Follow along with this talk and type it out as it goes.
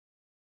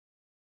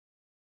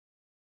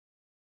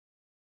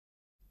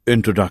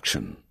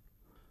Introduction.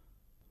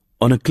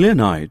 On a clear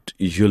night,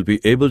 you'll be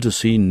able to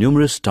see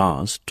numerous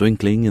stars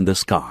twinkling in the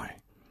sky.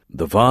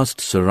 The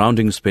vast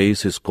surrounding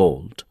space is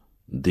called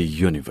the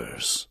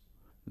universe.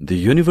 The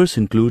universe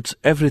includes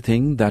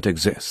everything that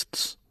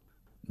exists.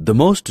 The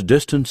most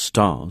distant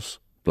stars,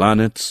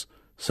 planets,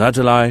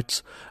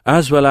 satellites,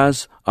 as well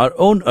as our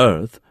own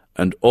Earth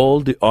and all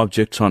the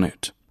objects on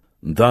it.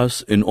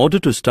 Thus, in order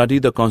to study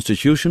the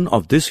constitution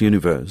of this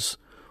universe,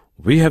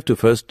 we have to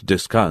first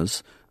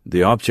discuss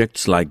the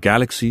objects like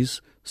galaxies,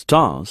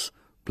 stars,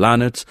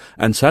 planets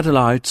and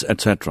satellites,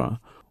 etc.,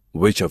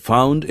 which are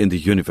found in the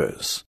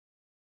universe.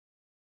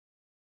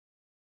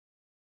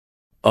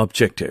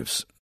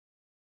 Objectives.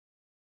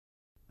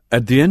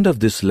 At the end of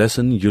this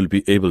lesson, you'll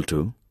be able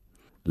to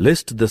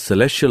list the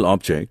celestial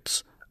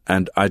objects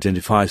and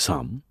identify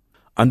some,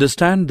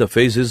 understand the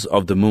phases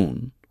of the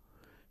moon,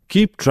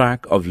 keep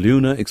track of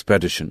lunar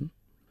expedition,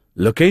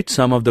 locate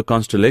some of the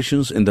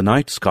constellations in the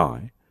night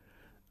sky,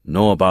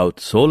 know about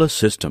solar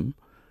system,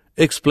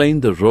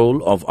 explain the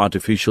role of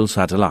artificial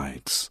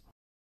satellites.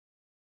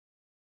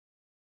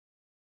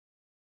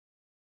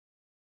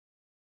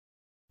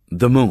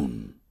 The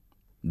moon.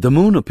 The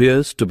moon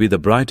appears to be the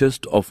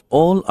brightest of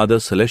all other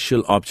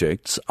celestial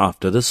objects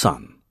after the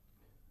sun.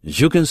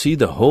 You can see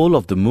the whole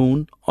of the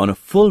moon on a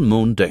full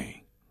moon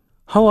day.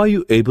 How are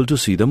you able to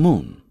see the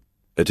moon?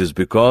 It is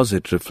because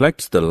it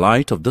reflects the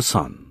light of the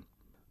sun.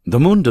 The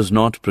moon does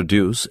not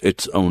produce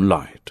its own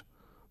light,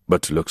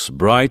 but looks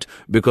bright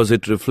because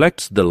it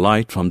reflects the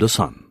light from the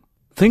sun.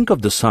 Think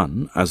of the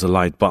sun as a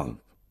light bulb,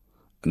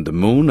 and the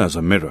moon as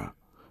a mirror,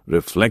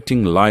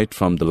 reflecting light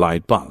from the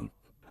light bulb.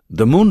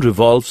 The moon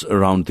revolves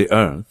around the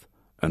earth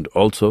and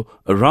also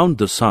around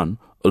the sun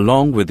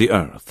along with the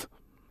earth.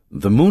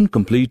 The moon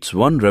completes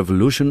one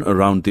revolution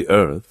around the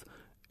earth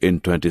in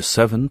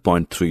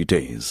 27.3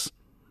 days.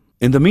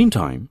 In the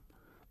meantime,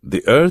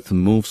 the earth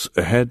moves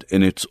ahead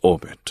in its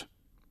orbit.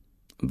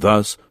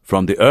 Thus,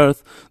 from the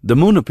earth, the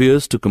moon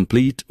appears to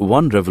complete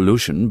one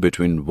revolution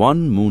between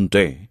one moon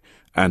day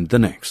and the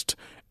next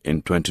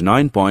in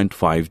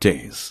 29.5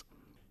 days.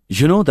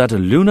 You know that a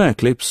lunar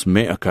eclipse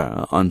may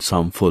occur on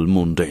some full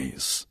moon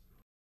days.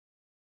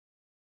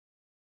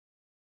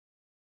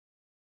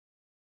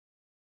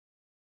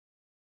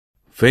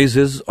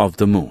 Phases of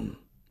the moon.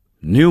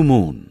 New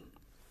moon.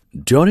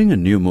 During a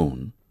new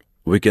moon,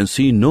 we can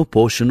see no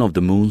portion of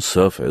the moon's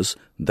surface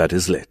that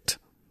is lit.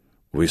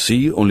 We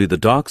see only the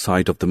dark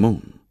side of the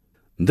moon.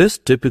 This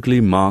typically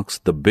marks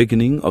the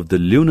beginning of the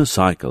lunar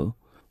cycle,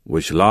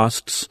 which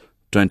lasts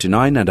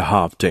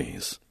 29.5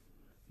 days.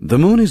 The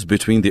moon is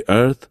between the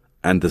earth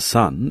and the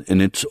sun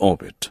in its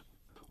orbit.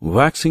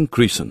 Waxing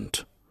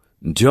crescent.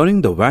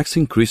 During the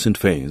waxing crescent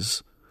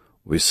phase,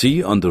 we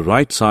see on the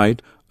right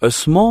side a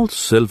small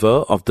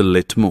sliver of the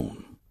lit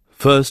moon.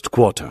 First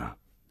quarter.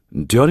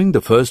 During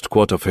the first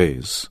quarter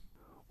phase,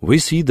 we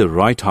see the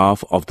right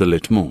half of the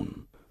lit moon.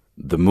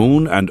 The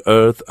moon and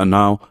earth are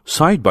now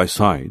side by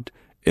side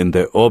in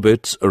their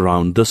orbits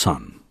around the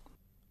sun.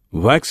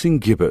 Waxing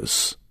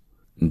gibbous.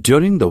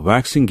 During the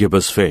waxing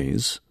gibbous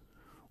phase,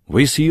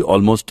 we see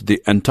almost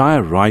the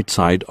entire right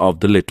side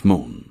of the lit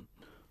moon.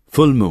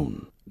 Full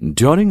moon.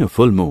 During a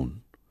full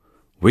moon,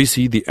 we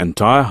see the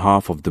entire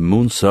half of the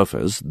moon's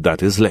surface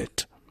that is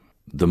lit.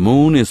 The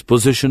moon is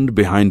positioned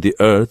behind the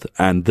earth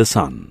and the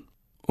sun.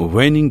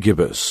 Waning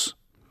gibbous.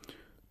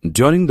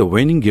 During the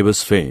waning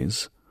gibbous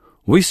phase,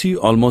 we see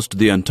almost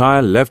the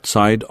entire left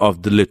side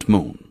of the lit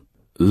moon.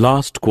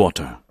 Last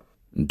quarter.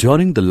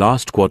 During the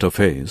last quarter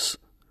phase,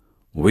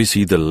 we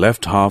see the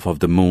left half of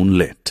the moon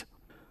lit.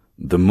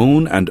 The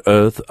moon and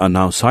earth are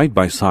now side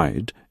by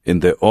side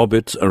in their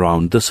orbits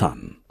around the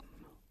sun.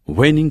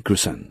 Waning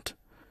crescent.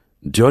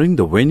 During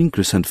the waning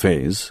crescent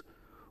phase,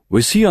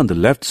 we see on the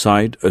left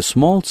side a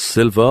small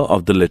sliver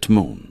of the lit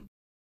moon.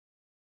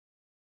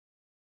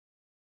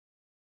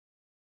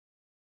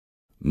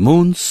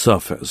 Moon's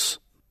surface.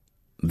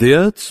 The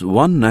Earth's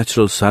one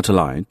natural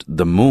satellite,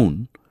 the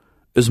Moon,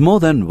 is more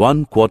than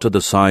 1/4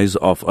 the size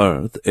of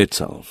Earth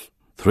itself,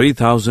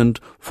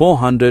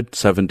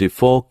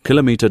 3,474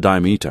 kilometer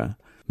diameter,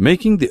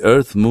 making the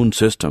Earth-Moon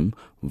system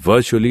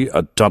virtually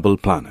a double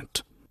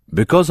planet.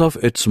 Because of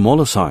its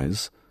smaller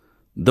size,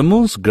 the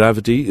Moon's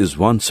gravity is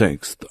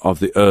 1/6 of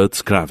the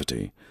Earth's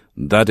gravity.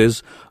 That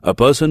is, a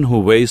person who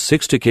weighs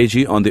 60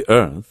 kg on the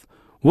Earth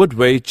would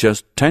weigh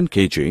just 10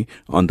 kg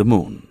on the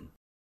Moon.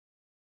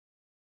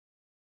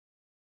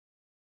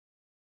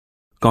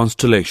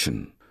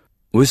 Constellation.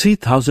 We see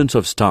thousands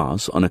of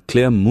stars on a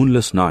clear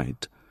moonless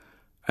night,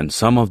 and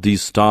some of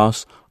these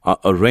stars are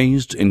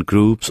arranged in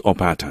groups or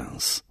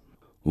patterns.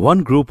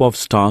 One group of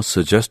stars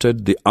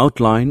suggested the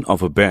outline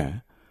of a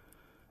bear,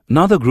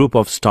 another group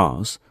of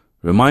stars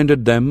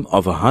reminded them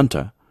of a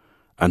hunter,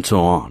 and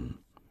so on.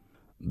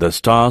 The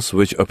stars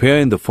which appear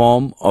in the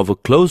form of a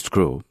closed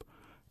group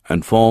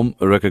and form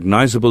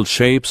recognizable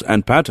shapes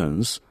and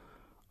patterns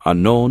are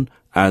known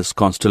as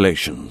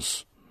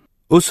constellations.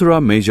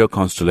 Usura Major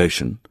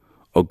Constellation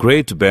or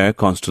Great Bear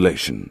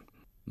Constellation.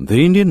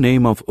 The Indian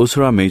name of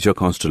Usura Major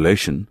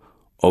Constellation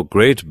or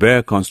Great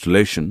Bear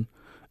Constellation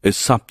is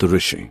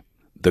Saptarishi.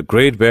 The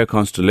Great Bear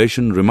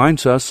constellation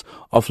reminds us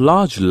of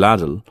large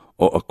ladle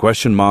or a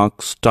question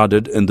mark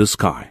studded in the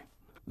sky.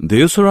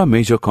 The Usura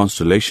Major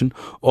constellation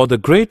or the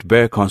Great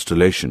Bear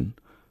constellation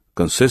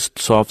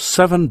consists of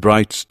 7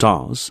 bright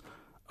stars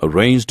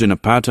arranged in a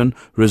pattern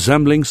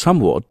resembling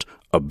somewhat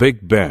a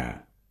big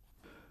bear.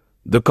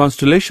 The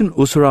constellation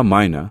Usura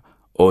Minor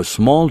or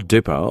Small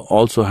Dipper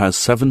also has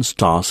 7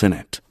 stars in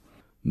it.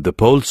 The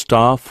pole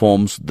star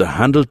forms the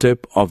handle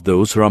tip of the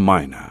Usura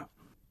Minor.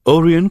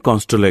 Orion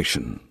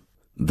constellation.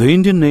 The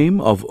Indian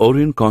name of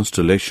Orion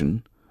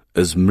constellation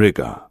is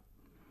Mriga.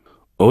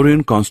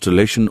 Orion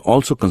constellation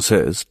also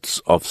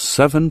consists of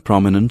 7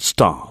 prominent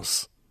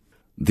stars.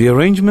 The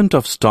arrangement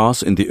of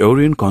stars in the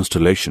Orion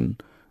constellation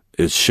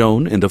is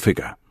shown in the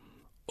figure.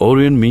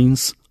 Orion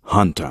means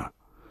hunter.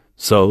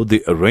 So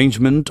the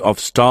arrangement of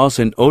stars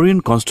in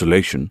Orion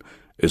constellation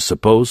is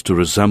supposed to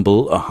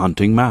resemble a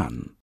hunting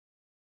man.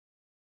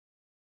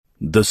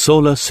 The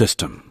solar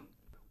system.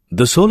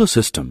 The solar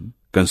system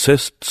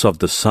consists of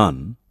the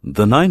Sun,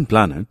 the 9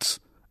 planets,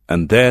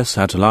 and their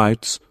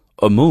satellites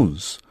or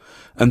moons,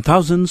 and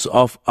thousands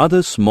of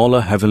other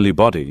smaller heavenly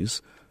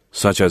bodies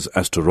such as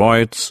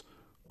asteroids,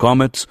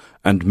 comets,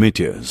 and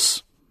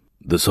meteors.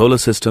 The solar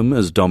system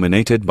is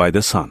dominated by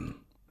the Sun.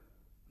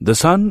 The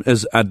Sun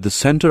is at the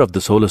center of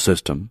the solar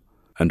system,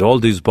 and all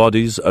these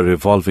bodies are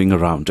revolving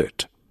around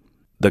it.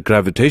 The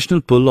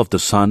gravitational pull of the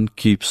Sun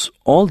keeps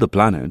all the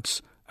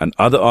planets and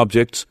other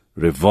objects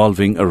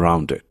revolving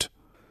around it.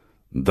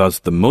 Thus,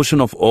 the motion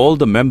of all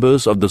the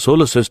members of the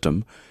solar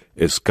system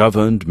is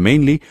governed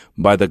mainly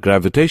by the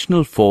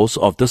gravitational force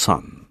of the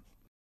Sun.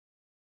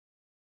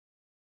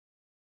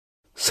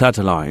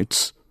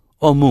 Satellites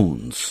or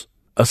moons.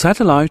 A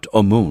satellite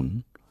or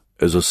moon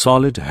is a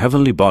solid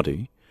heavenly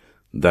body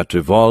that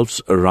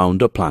revolves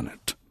around a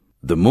planet.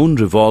 The moon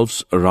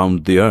revolves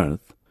around the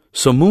Earth,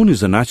 so moon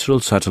is a natural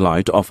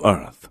satellite of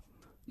Earth.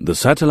 The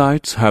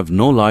satellites have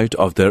no light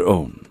of their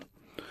own.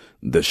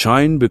 They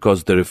shine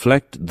because they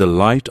reflect the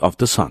light of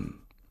the Sun.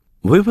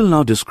 We will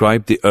now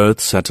describe the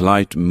Earth's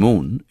satellite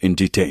moon in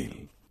detail.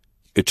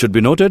 It should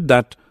be noted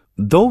that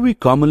though we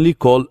commonly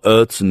call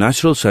Earth's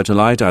natural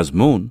satellite as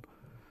moon,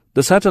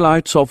 the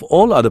satellites of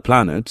all other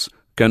planets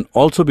can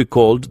also be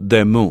called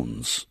their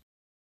moons.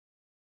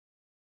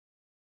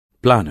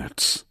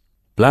 Planets.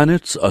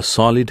 Planets are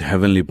solid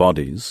heavenly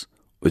bodies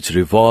which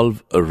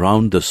revolve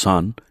around the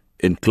Sun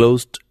in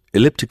closed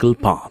elliptical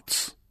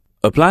paths.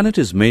 A planet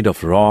is made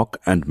of rock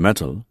and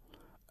metal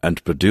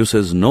and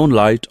produces no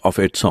light of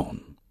its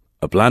own.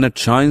 A planet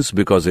shines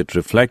because it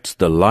reflects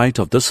the light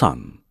of the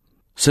Sun.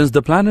 Since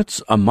the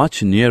planets are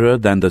much nearer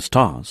than the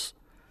stars,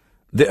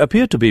 they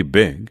appear to be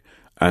big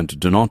and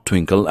do not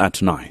twinkle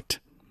at night.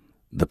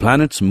 The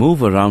planets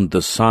move around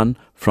the Sun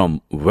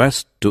from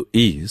west to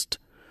east,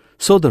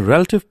 so the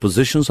relative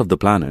positions of the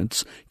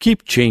planets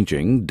keep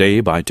changing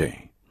day by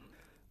day.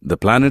 The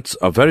planets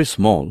are very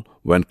small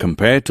when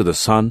compared to the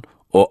Sun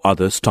or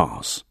other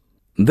stars.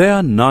 There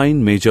are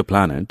 9 major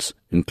planets,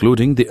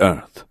 including the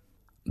Earth.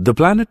 The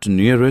planet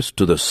nearest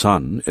to the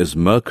Sun is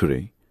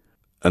Mercury,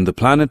 and the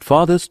planet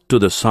farthest to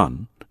the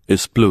Sun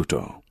is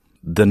Pluto.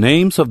 The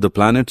names of the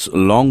planets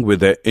along with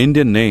their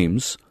Indian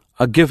names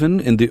are given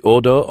in the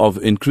order of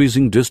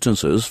increasing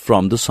distances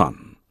from the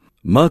Sun.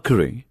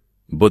 Mercury,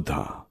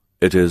 Buddha.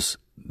 It is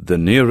the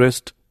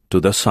nearest to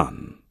the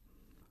Sun.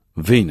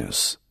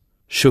 Venus,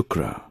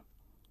 Shukra.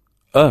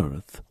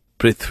 Earth,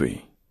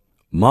 Prithvi.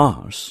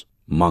 Mars,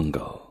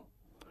 Mangal.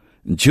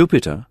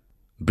 Jupiter,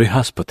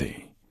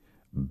 Brihaspati,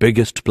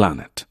 biggest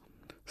planet.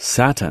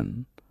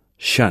 Saturn,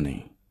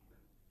 Shani.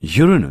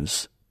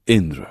 Uranus,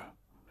 Indra.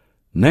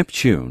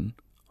 Neptune,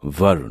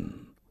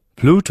 Varun.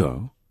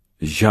 Pluto,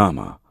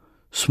 Yama,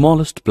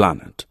 smallest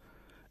planet.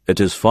 It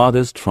is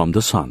farthest from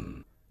the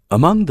Sun.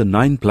 Among the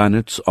 9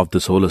 planets of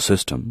the solar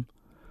system,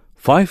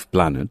 5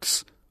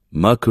 planets,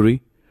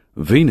 Mercury,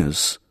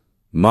 Venus,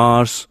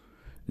 Mars,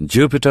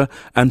 Jupiter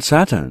and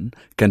Saturn,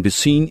 can be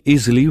seen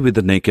easily with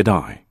the naked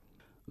eye.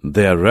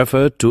 They are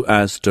referred to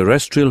as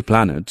terrestrial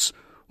planets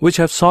which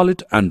have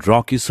solid and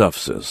rocky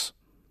surfaces.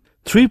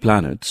 3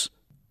 planets,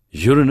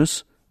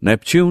 Uranus,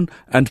 Neptune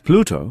and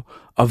Pluto,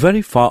 are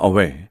very far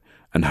away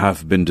and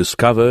have been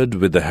discovered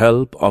with the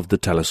help of the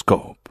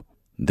telescope.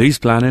 These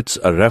planets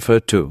are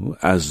referred to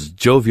as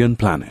Jovian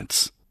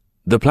planets.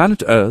 The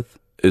planet Earth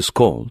is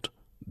called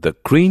the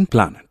green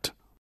planet.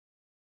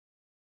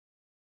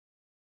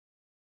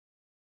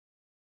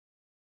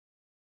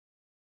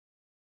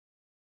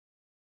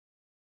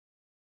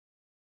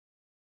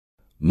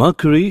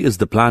 Mercury is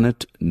the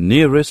planet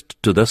nearest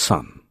to the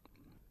Sun.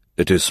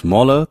 It is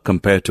smaller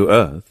compared to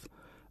Earth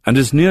and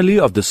is nearly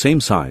of the same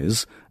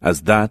size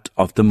as that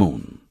of the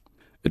Moon.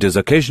 It is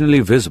occasionally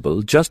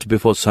visible just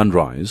before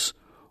sunrise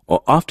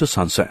or after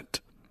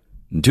sunset.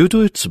 Due to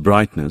its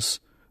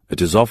brightness,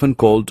 it is often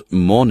called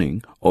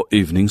morning or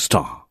evening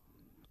star.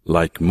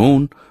 Like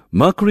Moon,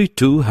 Mercury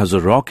too has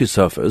a rocky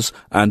surface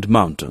and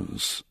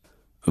mountains.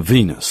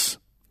 Venus.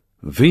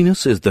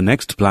 Venus is the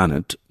next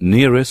planet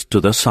nearest to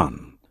the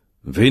Sun.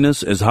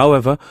 Venus is,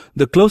 however,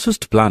 the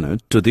closest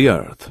planet to the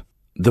Earth.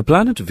 The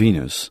planet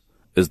Venus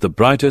is the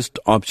brightest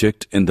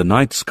object in the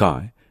night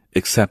sky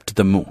except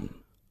the moon.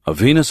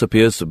 Venus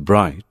appears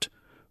bright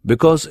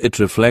because it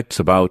reflects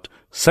about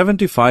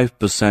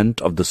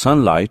 75% of the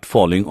sunlight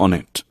falling on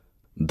it.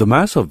 The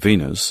mass of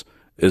Venus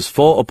is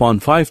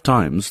 4/5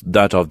 times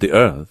that of the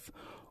Earth,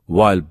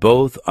 while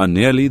both are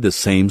nearly the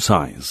same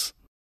size.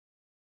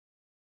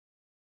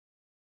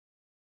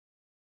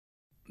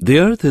 The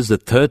Earth is the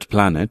third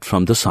planet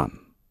from the Sun.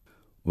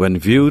 When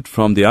viewed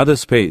from the other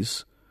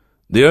space,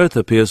 the Earth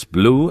appears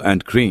blue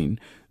and green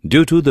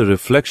due to the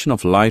reflection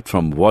of light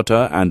from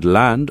water and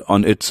land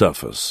on its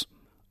surface.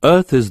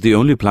 Earth is the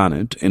only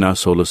planet in our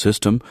solar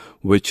system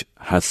which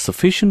has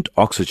sufficient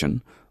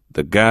oxygen,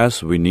 the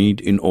gas we need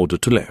in order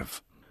to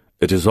live.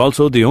 It is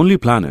also the only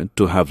planet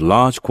to have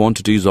large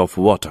quantities of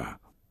water.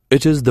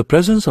 It is the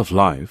presence of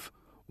life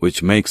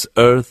which makes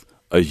Earth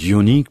a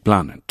unique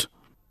planet.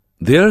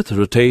 The Earth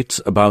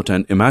rotates about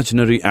an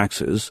imaginary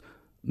axis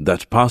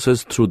that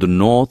passes through the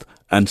North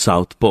and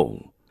South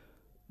Pole.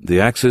 The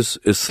axis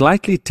is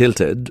slightly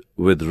tilted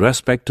with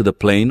respect to the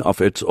plane of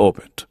its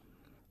orbit.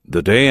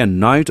 The day and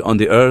night on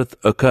the Earth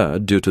occur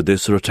due to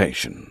this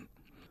rotation.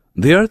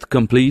 The Earth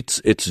completes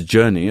its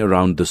journey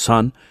around the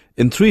Sun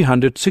in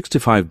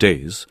 365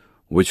 days,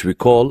 which we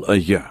call a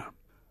year.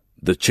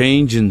 The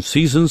change in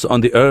seasons on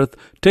the Earth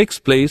takes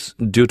place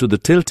due to the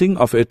tilting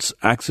of its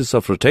axis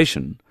of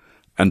rotation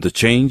and the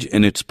change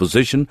in its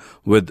position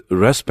with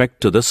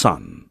respect to the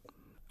Sun.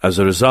 As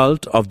a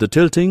result of the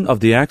tilting of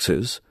the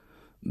axis,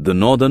 the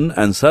northern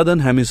and southern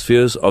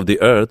hemispheres of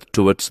the Earth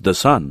towards the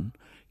Sun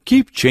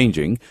keep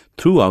changing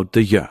throughout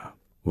the year.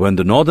 When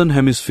the northern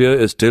hemisphere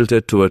is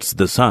tilted towards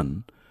the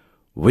Sun,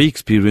 we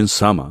experience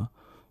summer,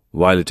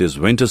 while it is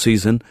winter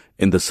season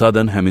in the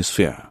southern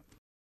hemisphere.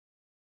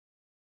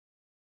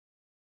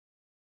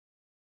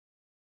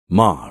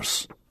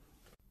 Mars.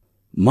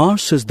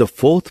 Mars is the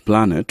fourth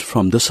planet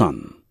from the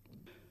Sun.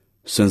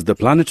 Since the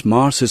planet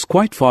Mars is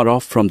quite far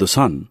off from the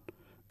Sun,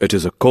 it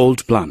is a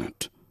cold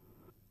planet.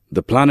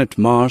 The planet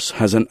Mars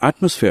has an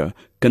atmosphere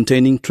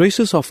containing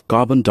traces of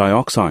carbon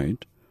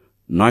dioxide,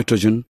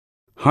 nitrogen,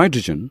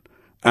 hydrogen,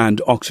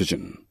 and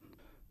oxygen.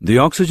 The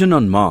oxygen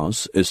on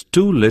Mars is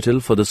too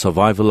little for the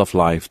survival of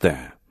life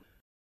there.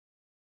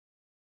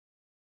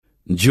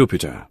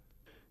 Jupiter.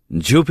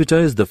 Jupiter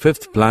is the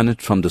fifth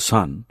planet from the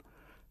Sun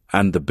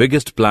and the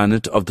biggest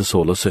planet of the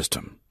solar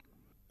system.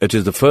 It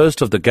is the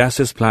first of the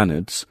gaseous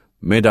planets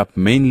made up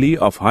mainly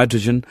of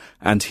hydrogen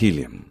and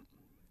helium.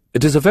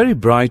 It is a very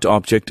bright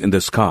object in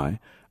the sky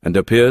and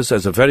appears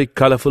as a very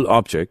colorful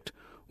object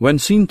when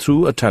seen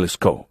through a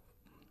telescope.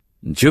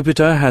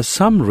 Jupiter has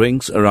some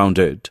rings around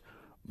it,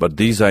 but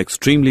these are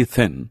extremely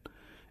thin.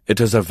 It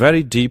has a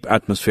very deep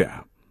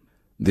atmosphere.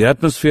 The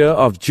atmosphere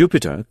of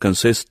Jupiter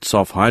consists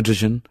of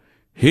hydrogen,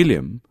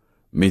 helium,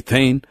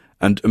 methane,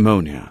 and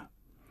ammonia.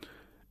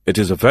 It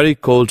is a very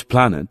cold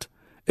planet,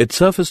 its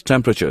surface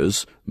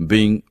temperatures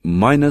being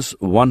minus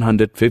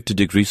 150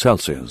 degrees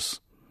Celsius.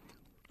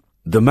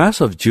 The mass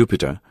of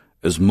Jupiter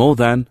is more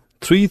than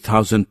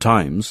 3,000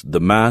 times the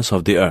mass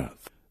of the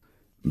Earth.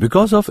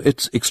 Because of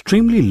its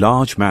extremely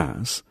large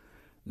mass,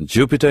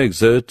 Jupiter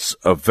exerts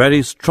a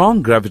very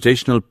strong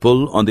gravitational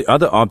pull on the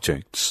other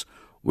objects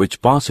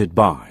which pass it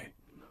by.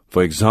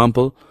 For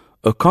example,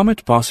 a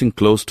comet passing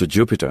close to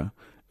Jupiter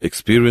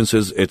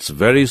experiences its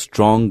very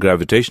strong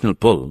gravitational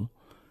pull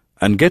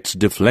and gets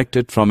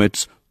deflected from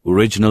its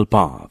original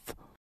path.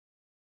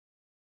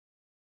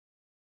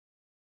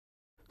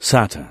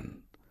 Saturn.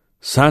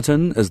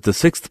 Saturn is the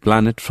sixth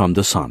planet from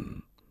the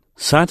Sun.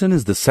 Saturn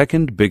is the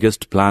second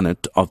biggest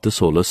planet of the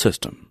solar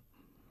system.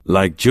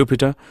 Like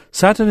Jupiter,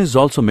 Saturn is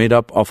also made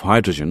up of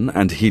hydrogen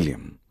and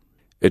helium.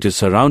 It is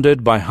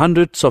surrounded by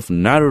hundreds of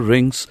narrow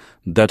rings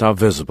that are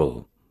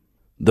visible.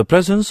 The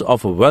presence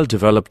of a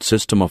well-developed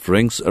system of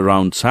rings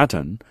around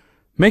Saturn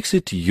makes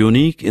it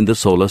unique in the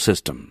solar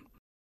system.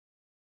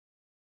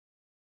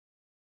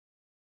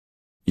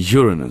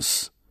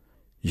 Uranus.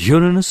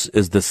 Uranus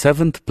is the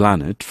seventh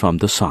planet from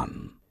the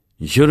Sun.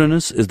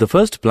 Uranus is the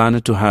first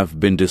planet to have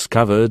been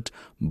discovered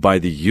by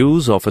the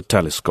use of a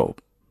telescope.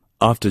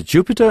 After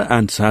Jupiter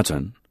and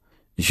Saturn,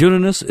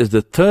 Uranus is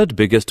the third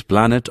biggest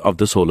planet of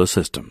the solar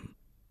system.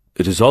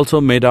 It is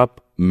also made up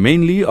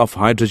mainly of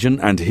hydrogen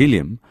and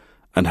helium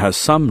and has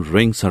some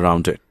rings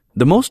around it.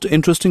 The most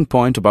interesting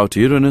point about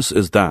Uranus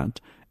is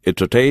that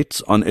it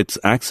rotates on its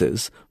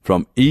axis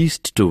from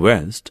east to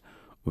west,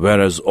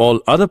 whereas all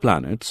other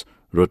planets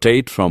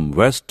rotate from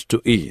west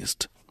to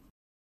east.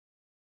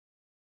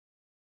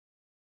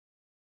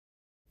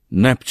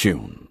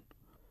 Neptune.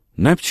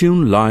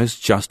 Neptune lies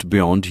just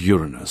beyond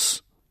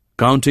Uranus.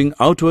 Counting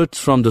outwards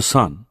from the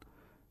Sun,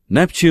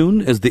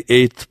 Neptune is the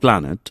eighth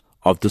planet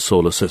of the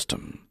solar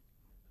system.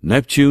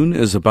 Neptune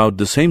is about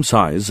the same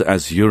size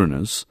as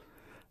Uranus,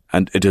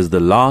 and it is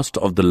the last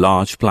of the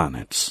large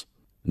planets.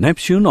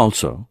 Neptune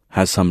also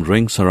has some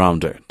rings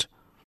around it.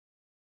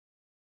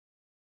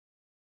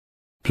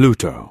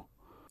 Pluto.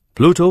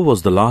 Pluto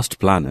was the last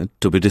planet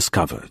to be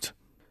discovered.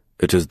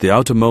 It is the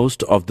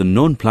outermost of the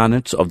known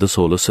planets of the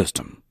solar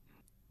system.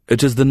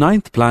 It is the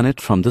ninth planet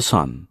from the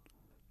Sun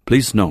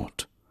Please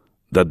note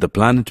that the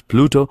planet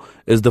Pluto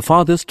is the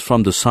farthest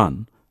from the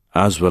Sun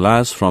as well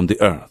as from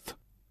the Earth.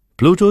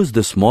 Pluto is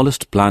the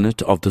smallest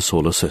planet of the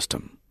solar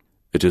system.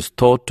 It is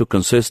thought to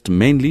consist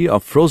mainly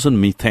of frozen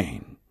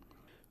methane.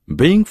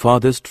 Being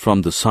farthest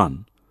from the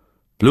Sun,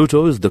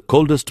 Pluto is the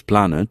coldest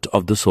planet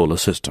of the solar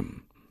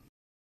system.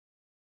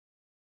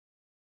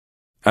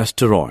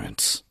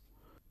 Asteroids.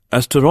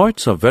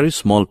 Asteroids are very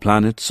small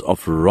planets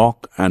of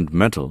rock and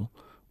metal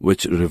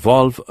which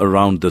revolve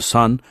around the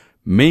Sun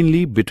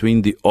mainly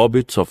between the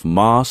orbits of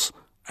Mars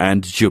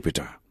and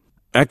Jupiter.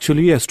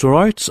 Actually,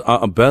 asteroids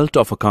are a belt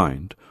of a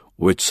kind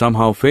which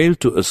somehow fail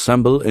to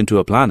assemble into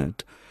a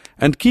planet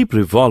and keep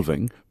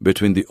revolving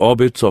between the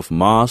orbits of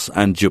Mars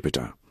and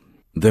Jupiter.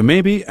 There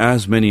may be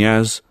as many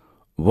as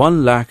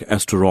 1 lakh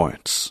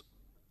asteroids.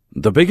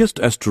 The biggest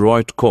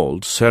asteroid,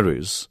 called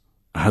Ceres,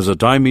 has a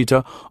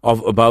diameter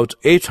of about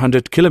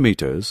 800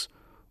 kilometers,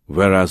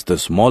 whereas the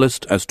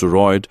smallest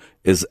asteroid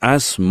is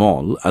as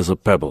small as a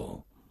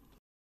pebble.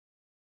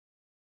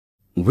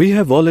 We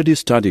have already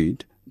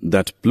studied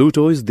that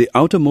Pluto is the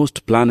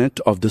outermost planet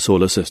of the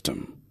solar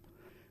system.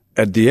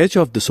 At the edge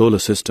of the solar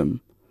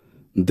system,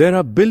 there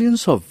are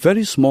billions of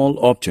very small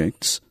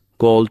objects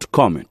called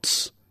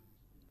comets.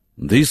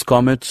 These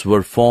comets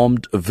were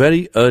formed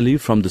very early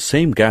from the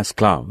same gas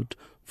cloud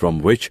from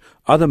which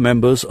other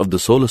members of the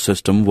solar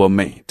system were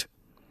made.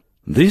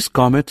 These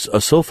comets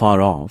are so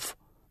far off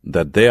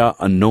that they are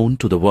unknown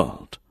to the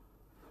world.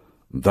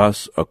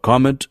 Thus, a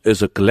comet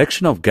is a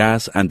collection of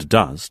gas and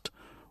dust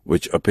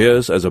which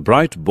appears as a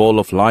bright ball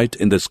of light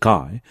in the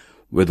sky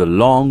with a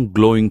long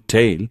glowing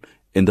tail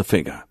in the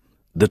figure.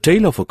 The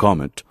tail of a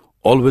comet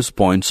always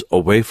points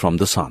away from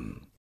the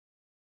Sun.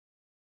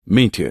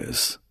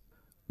 Meteors.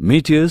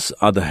 Meteors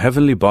are the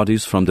heavenly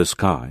bodies from the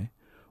sky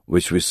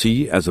which we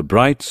see as a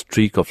bright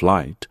streak of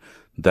light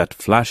that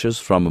flashes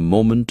from a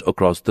moment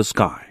across the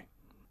sky.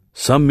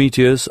 Some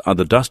meteors are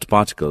the dust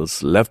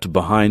particles left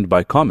behind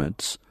by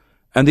comets,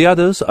 and the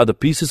others are the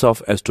pieces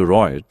of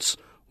asteroids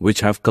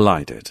which have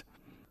collided.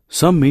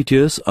 Some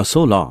meteors are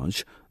so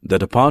large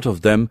that a part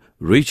of them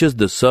reaches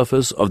the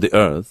surface of the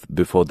Earth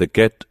before they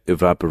get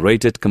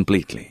evaporated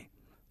completely.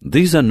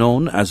 These are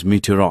known as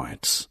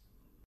meteoroids.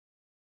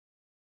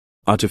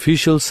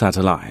 Artificial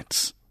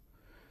satellites.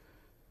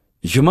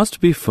 You must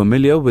be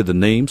familiar with the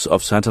names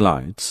of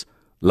satellites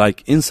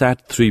like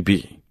INSAT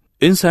 3B.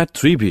 INSAT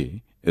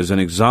 3B is an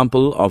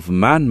example of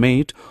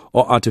man-made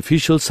or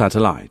artificial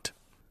satellite.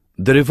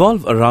 They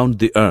revolve around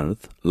the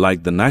Earth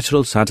like the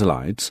natural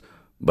satellites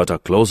but are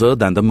closer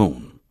than the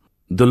Moon.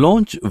 The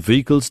launch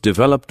vehicles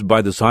developed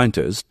by the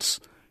scientists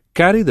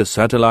carry the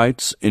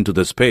satellites into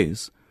the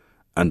space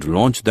and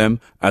launch them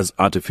as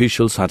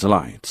artificial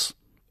satellites.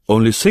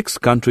 Only 6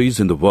 countries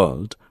in the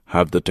world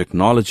have the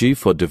technology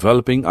for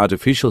developing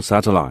artificial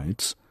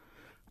satellites,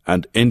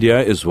 and India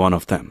is one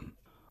of them.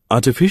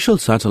 Artificial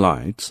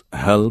satellites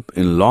help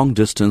in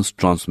long-distance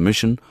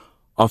transmission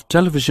of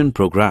television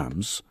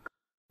programs,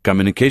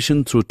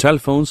 communication through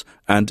telephones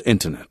and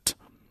internet.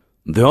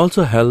 They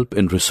also help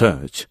in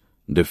research,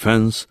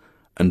 defense,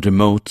 and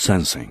remote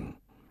sensing.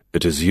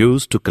 It is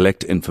used to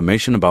collect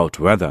information about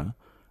weather,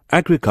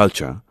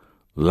 agriculture,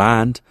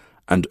 land,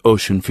 and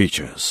ocean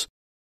features.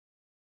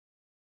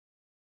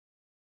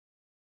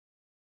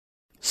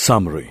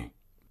 Summary.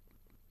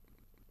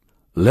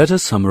 Let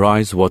us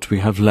summarize what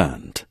we have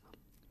learned.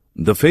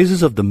 The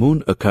phases of the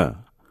Moon occur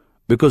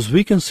because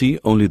we can see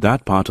only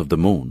that part of the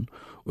Moon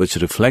which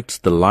reflects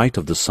the light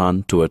of the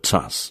Sun towards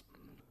us.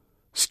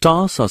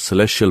 Stars are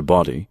celestial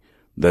bodies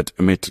that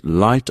emit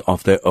light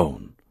of their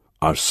own.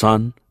 Our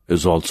Sun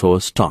is also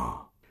a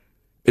star.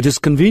 It is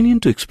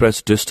convenient to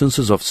express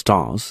distances of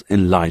stars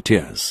in light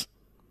years.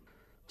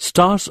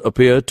 Stars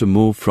appear to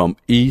move from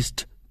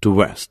east to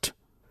west.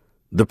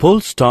 The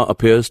pole star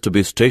appears to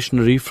be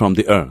stationary from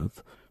the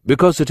Earth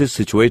because it is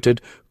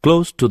situated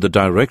close to the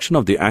direction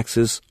of the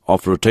axis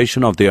of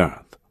rotation of the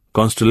Earth.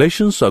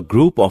 Constellations are a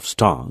group of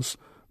stars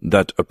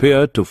that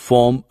appear to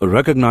form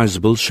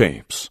recognizable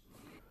shapes.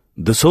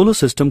 The solar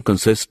system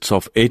consists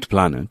of 8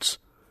 planets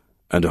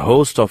and a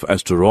host of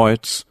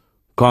asteroids,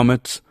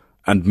 comets,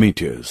 and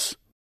meteors.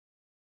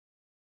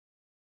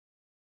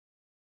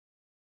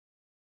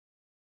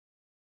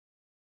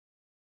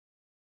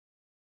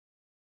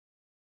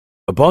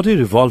 A body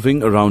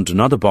revolving around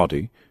another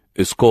body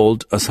is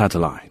called a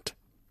satellite.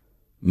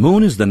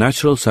 Moon is the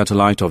natural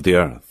satellite of the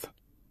Earth.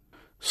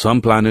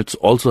 Some planets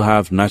also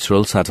have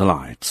natural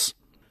satellites.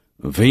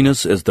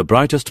 Venus is the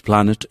brightest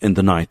planet in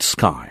the night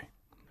sky.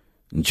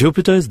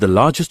 Jupiter is the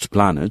largest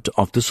planet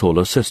of the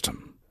solar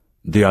system.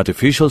 The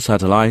artificial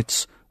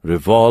satellites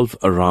revolve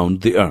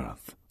around the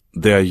Earth.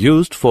 They are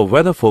used for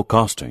weather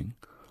forecasting,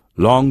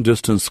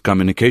 long-distance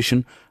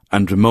communication,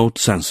 and remote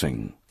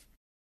sensing.